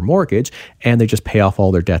refinance their mortgage and they just pay off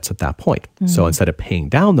all their debts at that point. So instead of paying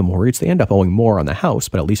down the mortgage, they end up owing more on the house,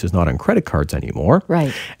 but at least it's not on credit cards anymore.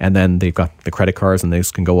 Right. And then they've got the credit cards and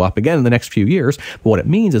these can go up again in the next few years. But what it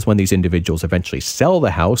means is when these individuals eventually sell the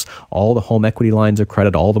house, all the home equity lines of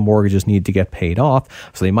credit, all the mortgages need to get paid off.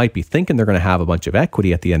 So they might be thinking they're going to have a bunch of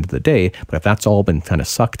equity at the end of the day, but if that's all been kind of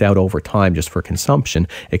sucked out over time just for consumption,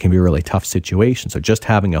 it can be a really tough situation. So just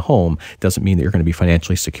having a home doesn't mean that you're going to be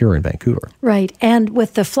financially secure in Vancouver. Right. And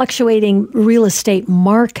with the fluctuating real estate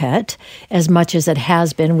market, as much as it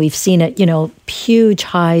has been, we've seen it, huge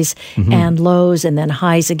highs and lows and then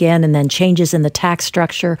highs again and then changes in the tax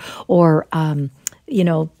structure or,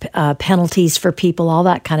 penalties for people, all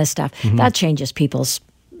that kind of stuff. That changes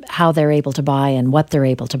how they're able to buy and what they're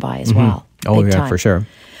able to buy as well. Oh, yeah, for sure.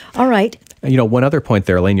 All right. One other point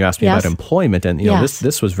there, Elaine, you asked me about employment, and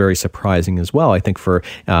this was very surprising as well. I think for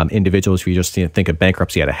individuals, if you just think of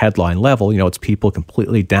bankruptcy at a headline level, it's people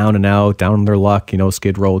completely down and out, down on their luck,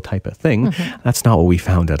 Skid Row type of thing. That's not what we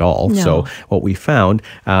found at all. No. So what we found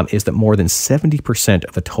is that more than 70%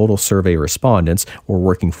 of the total survey respondents were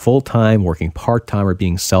working full-time, working part-time, or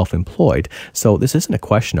being self-employed. So this isn't a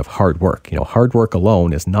question of hard work. Hard work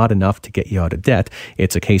alone is not enough to get you out of debt.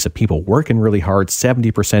 It's a case of people working really hard,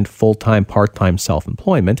 70% full-time, part-time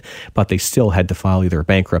self-employment, but they still had to file either a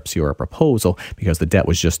bankruptcy or a proposal because the debt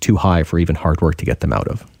was just too high for even hard work to get them out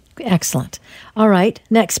of. Excellent. All right,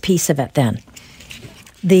 next piece of it then.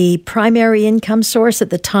 The primary income source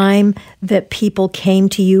at the time that people came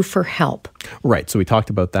to you for help. Right. So we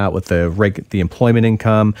talked about that with the employment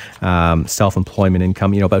income, self-employment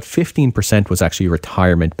income. About 15% was actually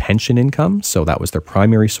retirement pension income. So that was their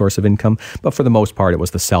primary source of income. But for the most part, it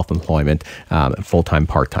was the self-employment, full-time,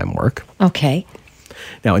 part-time work. Okay.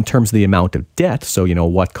 Now, in terms of the amount of debt, so,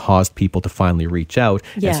 what caused people to finally reach out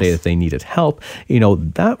and say that they needed help,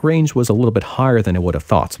 that range was a little bit higher than I would have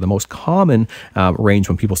thought. So the most common range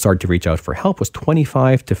when people started to reach out for help was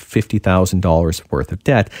 $25,000 to $50,000 worth of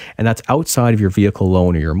debt, and that's outside of your vehicle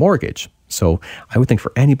loan or your mortgage. So I would think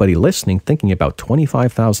for anybody listening, thinking about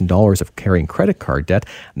 $25,000 of carrying credit card debt,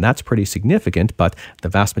 and that's pretty significant. But the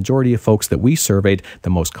vast majority of folks that we surveyed, the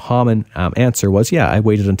most common answer was, I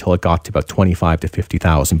waited until it got to about $25,000 to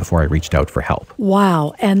 $50,000 before I reached out for help.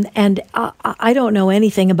 Wow. And I don't know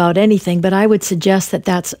anything about anything, but I would suggest that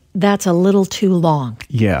that's a little too long.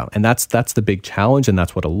 Yeah, and that's the big challenge, and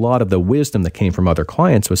that's what a lot of the wisdom that came from other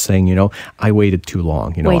clients was saying, I waited too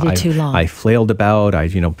long. Too long. I flailed about, I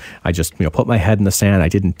just put my head in the sand. I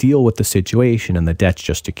didn't deal with the situation, and the debts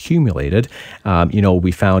just accumulated.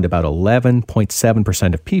 We found about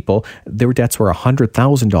 11.7% of people, their debts were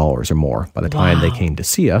 $100,000 or more by the time they came to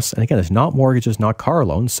see us. And again, it's not mortgages, not car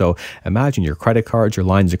loans. So imagine your credit cards, your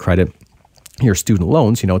lines of credit, your student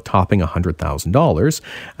loans, topping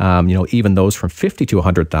 $100,000, even those from 50 to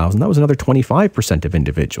 100,000, that was another 25% of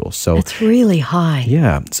individuals. So it's really high.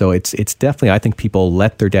 Yeah. So it's definitely, I think people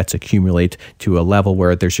let their debts accumulate to a level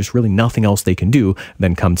where there's just really nothing else they can do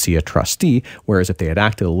than come see a trustee. Whereas if they had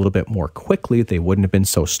acted a little bit more quickly, they wouldn't have been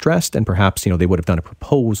so stressed. And perhaps, they would have done a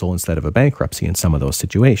proposal instead of a bankruptcy in some of those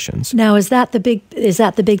situations. Now, is that the big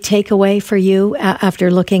takeaway for you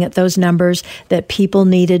after looking at those numbers, that people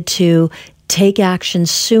needed to take action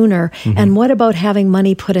sooner? Mm-hmm. And what about having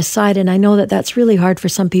money put aside? And I know that that's really hard for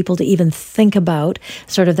some people to even think about,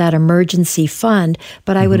 sort of that emergency fund,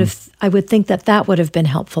 but I would think that would have been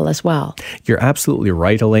helpful as well. You're absolutely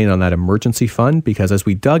right, Elaine, on that emergency fund, because as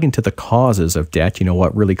we dug into the causes of debt,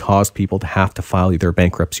 what really caused people to have to file either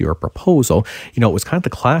bankruptcy or a proposal, it was kind of the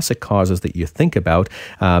classic causes that you think about.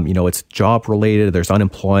 It's job related, there's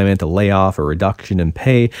unemployment, a layoff, a reduction in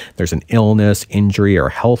pay, there's an illness, injury, or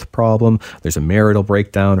health problem, there's a marital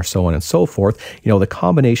breakdown, or so on and so forth. The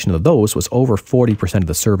combination of those was over 40% of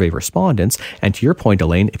the survey respondents. And to your point,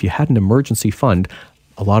 Elaine, if you had an emergency fund,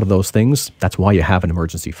 a lot of those things, that's why you have an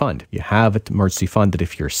emergency fund. You have an emergency fund that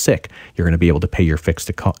if you're sick, you're going to be able to pay your fixed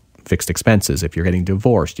expenses. If you're getting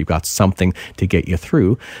divorced, you've got something to get you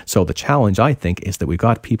through. So the challenge, I think, is that we've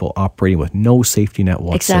got people operating with no safety net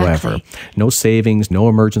whatsoever. Exactly. No savings, no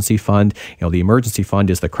emergency fund. The emergency fund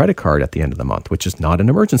is the credit card at the end of the month, which is not an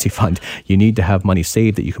emergency fund. You need to have money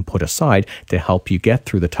saved that you can put aside to help you get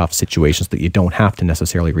through the tough situations that you don't have to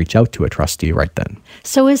necessarily reach out to a trustee right then.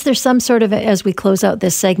 So is there some sort of, as we close out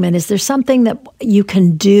this segment, is there something that you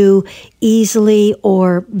can do easily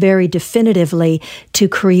or very definitively to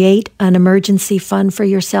create an emergency fund for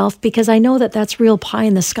yourself? Because I know that that's real pie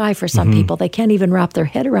in the sky for some people. They can't even wrap their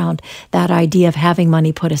head around that idea of having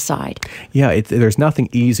money put aside. Yeah, there's nothing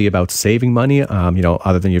easy about saving money,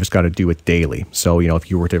 other than you just got to do it daily. So,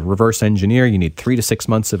 if you were to reverse engineer, you need 3 to 6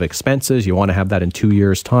 months of expenses. You want to have that in 2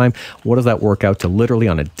 years' time. What does that work out to literally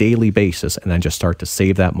on a daily basis? And then just start to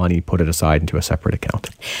save that money, put it aside into a separate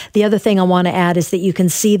account. The other thing I want to add is that you can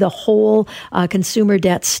see the whole consumer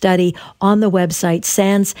debt study on the website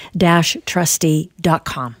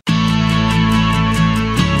sands-trustee.com.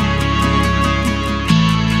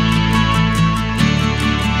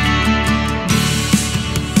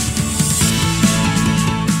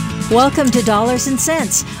 Welcome to Dollars and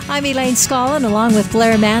Cents. I'm Elaine Scollin, along with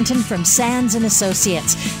Blair Manton from Sands &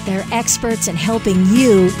 Associates. They're experts in helping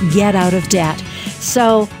you get out of debt.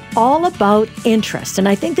 So, all about interest. And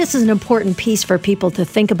I think this is an important piece for people to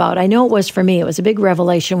think about. I know it was for me. It was a big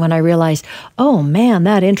revelation when I realized, oh man,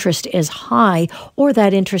 that interest is high or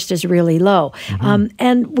that interest is really low. Mm-hmm.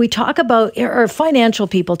 And we talk about, or financial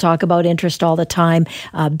people talk about interest all the time.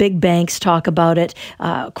 Big banks talk about it.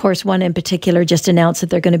 Of course, one in particular just announced that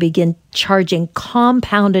they're going to begin charging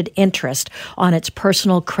compounded interest on its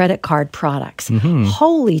personal credit card products. Mm-hmm.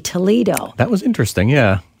 Holy Toledo. That was interesting,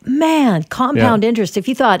 yeah. Man, compound interest. If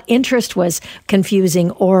you thought interest was confusing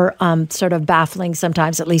or sort of baffling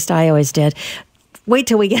sometimes, at least I always did, wait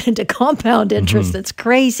till we get into compound interest. It's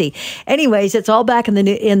crazy. Anyways, it's all back in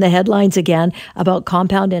the headlines again about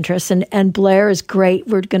compound interest. And Blair is great.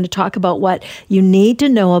 We're going to talk about what you need to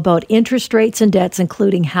know about interest rates and debts,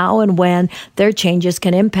 including how and when their changes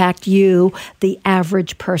can impact you, the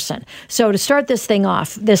average person. So to start this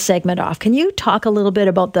segment off, can you talk a little bit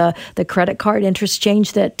about the credit card interest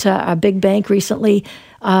change that a big bank recently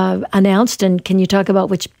announced, and can you talk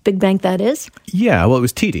about which big bank that is? Yeah, well, it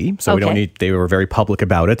was TD, so they were very public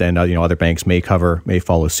about it, and other banks may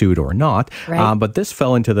follow suit or not. Right. But this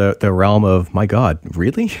fell into the realm of, my God,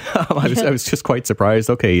 really? I was just quite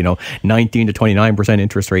surprised. Okay, 19 to 29%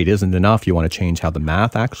 interest rate isn't enough. You want to change how the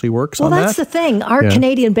math actually works on that? Well, that's the thing. Our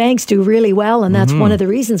Canadian banks do really well, and that's one of the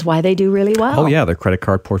reasons why they do really well. Oh, yeah, their credit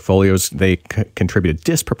card portfolios, they contribute a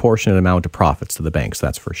disproportionate amount of profits to the banks,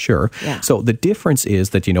 that's for sure. Yeah. So the difference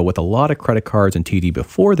is that, with a lot of credit cards and TD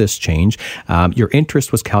before this change, your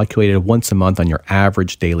interest was calculated once a month on your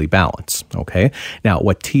average daily balance, okay? Now,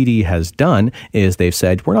 what TD has done is they've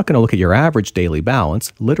said, we're not going to look at your average daily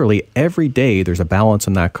balance. Literally every day there's a balance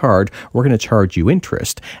on that card, we're going to charge you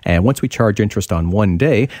interest. And once we charge interest on one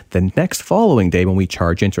day, the next following day when we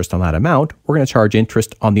charge interest on that amount, we're going to charge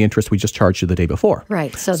interest on the interest we just charged you the day before.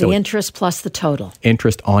 Right, so the interest plus the total.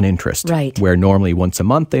 Interest on interest. Right. Where normally once a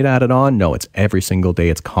month they'd add it on. No, it's every single day day,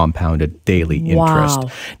 it's compounded daily interest.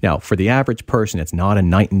 Wow. Now, for the average person, it's not a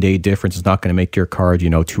night and day difference. It's not going to make your card,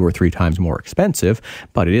 2 or 3 times more expensive,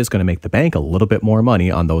 but it is going to make the bank a little bit more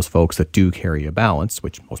money on those folks that do carry a balance,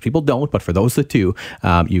 which most people don't, but for those that do,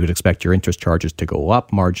 you would expect your interest charges to go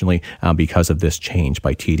up marginally because of this change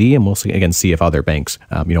by TD, and we'll see if other banks,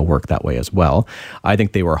 work that way as well. I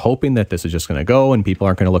think they were hoping that this is just going to go and people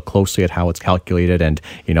aren't going to look closely at how it's calculated and,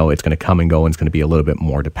 it's going to come and go and it's going to be a little bit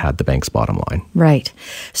more to pad the bank's bottom line. Right.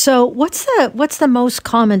 So what's the most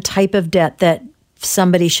common type of debt that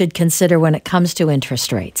somebody should consider when it comes to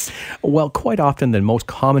interest rates? Well, quite often the most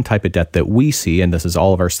common type of debt that we see, and this is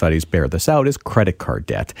all of our studies bear this out, is credit card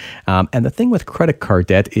debt. And the thing with credit card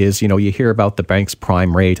debt is, you hear about the bank's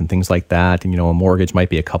prime rate and things like that. And, a mortgage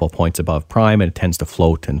might be a couple points above prime and it tends to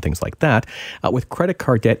float and things like that. With credit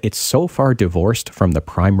card debt, it's so far divorced from the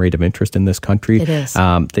prime rate of interest in this country. It is.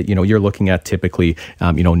 That, you're looking at typically,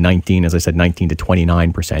 19 to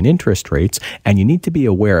 29% interest rates. And you need to be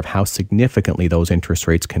aware of how significantly those interest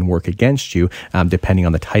rates can work against you depending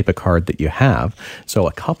on the type of card that you have. So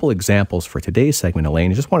a couple examples for today's segment,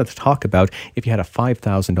 Elaine. I just wanted to talk about if you had a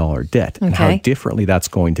 $5,000 debt and how differently that's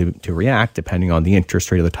going to react depending on the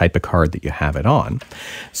interest rate of the type of card that you have it on.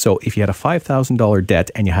 So if you had a $5,000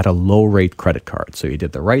 debt and you had a low rate credit card, so you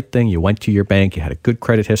did the right thing, you went to your bank, you had a good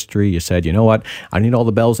credit history, you said, you know what, I need all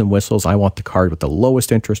the bells and whistles, I want the card with the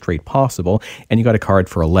lowest interest rate possible, and you got a card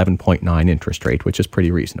for 11.9 interest rate, which is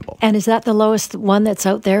pretty reasonable. And is that the lowest one that's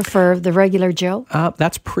out there for the regular Joe?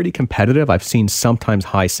 That's pretty competitive. I've seen sometimes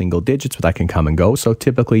high single digits, but that can come and go. So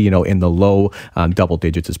typically, in the low double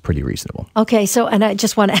digits is pretty reasonable. Okay. So, and I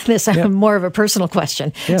just want to add this, more of a personal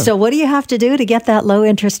question. Yeah. So what do you have to do to get that low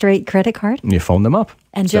interest rate credit card? You phone them up.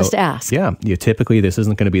 And just ask. Yeah. Typically, this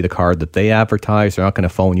isn't going to be the card that they advertise. They're not going to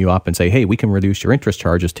phone you up and say, hey, we can reduce your interest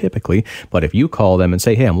charges typically. But if you call them and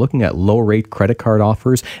say, hey, I'm looking at low rate credit card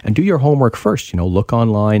offers, and do your homework first, look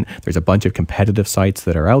online. There's a bunch of competitive sites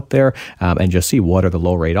that are out there and just see what are the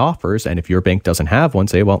low rate offers. And if your bank doesn't have one,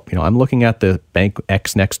 say, well, I'm looking at the bank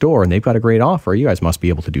X next door and they've got a great offer. You guys must be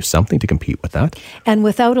able to do something to compete with that. And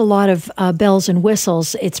without a lot of bells and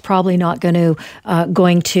whistles, it's probably not you're not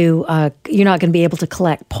going to be able to collect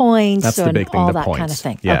points. That's the big thing, all the that points. kind of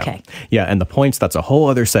thing. Yeah. Okay. Yeah, and the points, that's a whole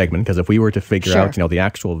other segment, because if we were to figure out, the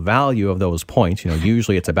actual value of those points,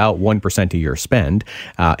 usually it's about 1% of your spend.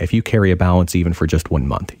 If you carry a balance even for just 1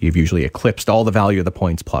 month, you've usually eclipsed all the value of the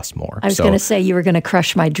points plus more. I was going to say you were going to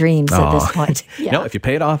crush my dreams at this point. Yeah. No, if you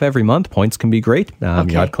pay it off every month, points can be great.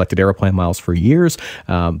 I've collected Aeroplan miles for years,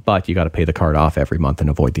 but you got to pay the card off every month and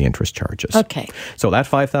avoid the interest charges. Okay. So that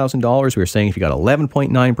 $5,000, we were saying if you got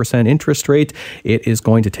 11.9% interest rate, it is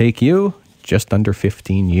going to take you just under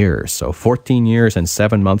 15 years. So 14 years and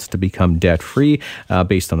 7 months to become debt-free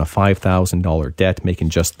based on a $5,000 debt, making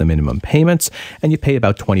just the minimum payments, and you pay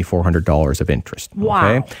about $2,400 of interest.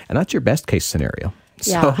 Wow. Okay? And that's your best case scenario.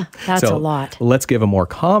 Yeah, that's a lot. Let's give a more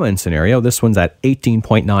common scenario. This one's at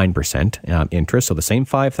 18.9% interest. So the same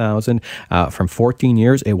 $5,000 from 14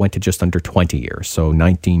 years, it went to just under 20 years. So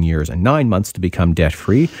 19 years and 9 months to become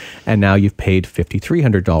debt-free. And now you've paid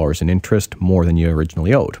 $5,300 in interest more than you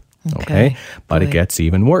originally owed. Okay. But it gets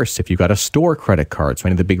even worse. If you've got a store credit card, so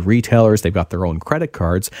any of the big retailers, they've got their own credit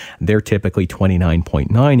cards. They're typically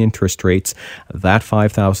 29.9 interest rates. That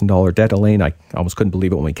 $5,000 debt, Elaine, I almost couldn't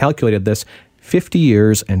believe it when we calculated this, 50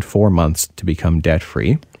 years and 4 months to become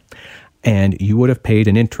debt-free. And you would have paid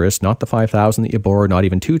an interest, not the $5,000 that you borrowed, not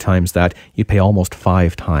even 2 times that. You'd pay almost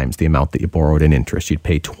 5 times the amount that you borrowed in interest. You'd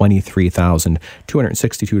pay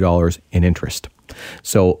 $23,262 in interest.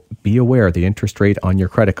 So be aware the interest rate on your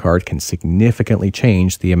credit card can significantly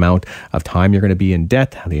change the amount of time you're going to be in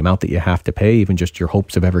debt, the amount that you have to pay, even just your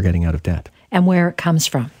hopes of ever getting out of debt. And where it comes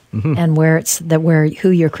from. And who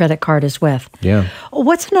your credit card is with. Yeah.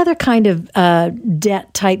 What's another kind of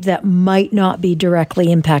debt type that might not be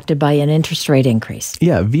directly impacted by an interest rate increase?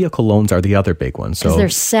 Yeah, vehicle loans are the other big one. So they're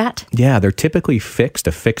set? Yeah, they're typically fixed,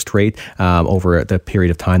 a fixed rate over the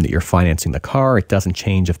period of time that you're financing the car. It doesn't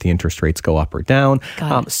change if the interest rates go up or down.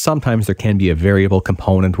 Sometimes there can be a variable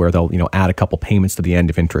component where they'll add a couple payments to the end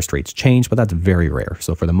if interest rates change, but that's very rare.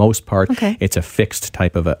 So for the most part, it's a fixed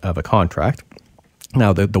type of a contract.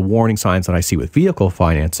 Now, the warning signs that I see with vehicle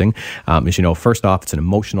financing is, first off, it's an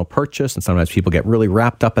emotional purchase, and sometimes people get really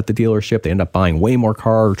wrapped up at the dealership. They end up buying way more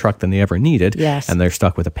car or truck than they ever needed, and they're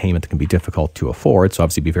stuck with a payment that can be difficult to afford, so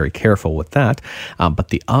obviously be very careful with that. But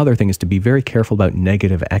the other thing is to be very careful about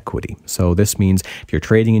negative equity. So this means if you're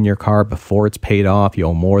trading in your car before it's paid off, you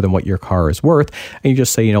owe more than what your car is worth, and you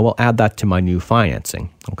just say, we'll add that to my new financing.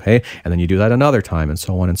 Okay. And then you do that another time and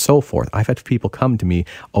so on and so forth. I've had people come to me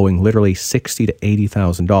owing literally $60,000 to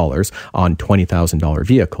 $80,000 on $20,000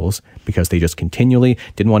 vehicles because they just continually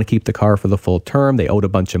didn't want to keep the car for the full term. They owed a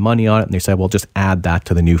bunch of money on it and they said, well, just add that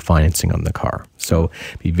to the new financing on the car. So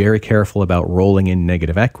be very careful about rolling in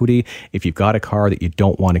negative equity. If you've got a car that you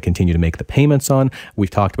don't want to continue to make the payments on, we've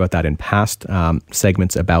talked about that in past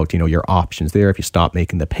segments about, your options there. If you stop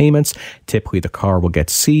making the payments, typically the car will get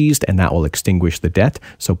seized and that will extinguish the debt.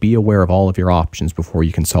 So be aware of all of your options before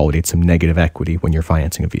you consolidate some negative equity when you're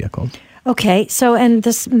financing a vehicle. Okay, so and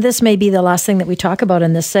this may be the last thing that we talk about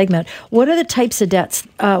in this segment. What are the types of debts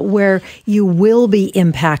where you will be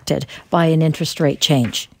impacted by an interest rate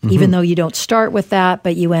change, even though you don't start with that,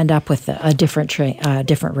 but you end up with a different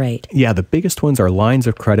rate? Yeah, the biggest ones are lines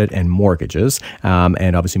of credit and mortgages,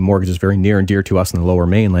 and obviously mortgages very near and dear to us in the Lower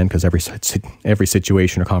Mainland because every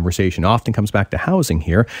situation or conversation often comes back to housing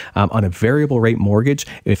here. On a variable rate mortgage,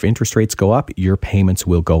 if interest rates go up, your payments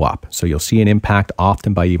will go up. So you'll see an impact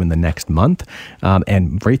often by even the next month.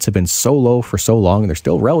 And rates have been so low for so long, and they're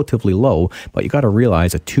still relatively low, but you got to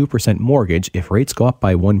realize a 2% mortgage, if rates go up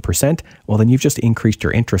by 1%, well, then you've just increased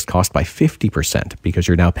your interest cost by 50% because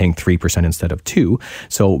you're now paying 3% instead of 2%.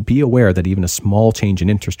 So be aware that even a small change in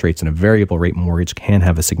interest rates in a variable rate mortgage can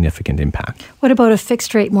have a significant impact. What about a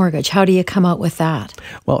fixed rate mortgage? How do you come out with that?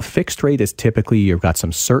 Well, fixed rate is typically you've got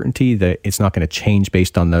some certainty that it's not going to change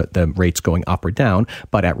based on the rates going up or down,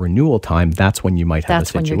 but at renewal time, that's when you might have a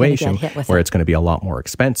situation where it's going to be a lot more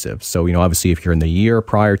expensive. So, obviously, if you're in the year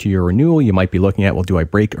prior to your renewal, you might be looking at, well, do I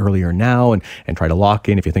break earlier now and try to lock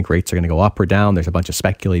in if you think rates are going to go up or down? There's a bunch of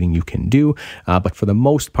speculating you can do. But for the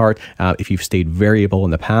most part, if you've stayed variable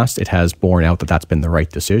in the past, it has borne out that that's been the right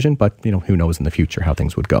decision. But, who knows in the future how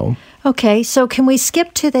things would go. Okay, so can we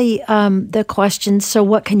skip to the questions? So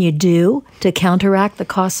what can you do to counteract the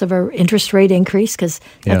costs of an interest rate increase? Because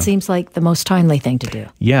that seems like the most timely thing to do.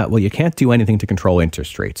 Yeah, well, you can't do anything to control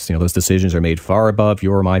interest rates. Those decisions are made far above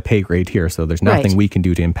your or my pay grade here, so there's nothing we can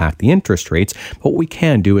do to impact the interest rates. But what we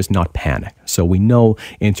can do is not panic. So we know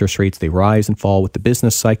interest rates, they rise and fall with the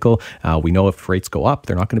business cycle. We know if rates go up,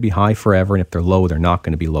 they're not going to be high forever, and if they're low, they're not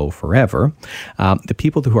going to be low forever. The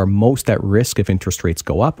people who are most at risk if interest rates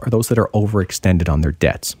go up are those that are overextended on their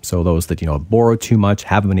debts. So those that have borrowed too much,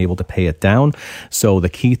 haven't been able to pay it down. So the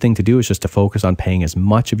key thing to do is just to focus on paying as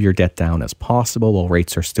much of your debt down as possible while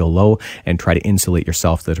rates are still low, and try to insulate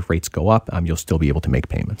yourself that if rates go up, you'll still be able to make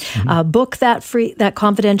payments. Book that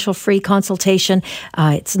confidential free consultation.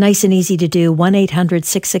 It's nice and easy to do.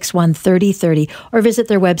 1-800-661-3030 or visit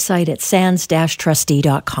their website at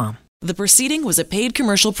sands-trustee.com. The proceeding was a paid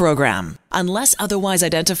commercial program. Unless otherwise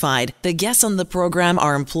identified, the guests on the program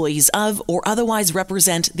are employees of or otherwise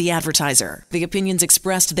represent the advertiser. The opinions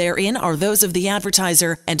expressed therein are those of the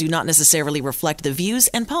advertiser and do not necessarily reflect the views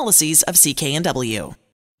and policies of CKNW.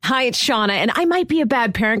 Hi, it's Shauna, and I might be a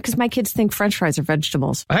bad parent because my kids think French fries are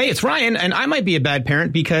vegetables. Hey, it's Ryan, and I might be a bad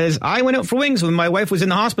parent because I went out for wings when my wife was in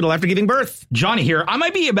the hospital after giving birth. Johnny here. I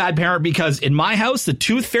might be a bad parent because in my house, the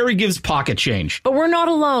tooth fairy gives pocket change. But we're not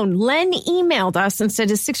alone. Len emailed us and said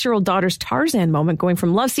his 6-year-old daughter's Tarzan moment going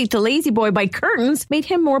from love seat to lazy boy by curtains made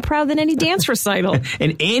him more proud than any dance recital.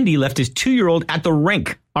 And Andy left his 2-year-old at the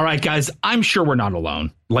rink. All right, guys, I'm sure we're not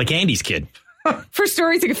alone. Like Andy's kid. For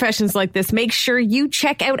stories and confessions like this, make sure you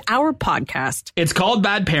check out our podcast. It's called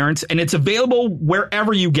Bad Parents, and it's available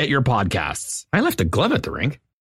wherever you get your podcasts. I left a glove at the rink.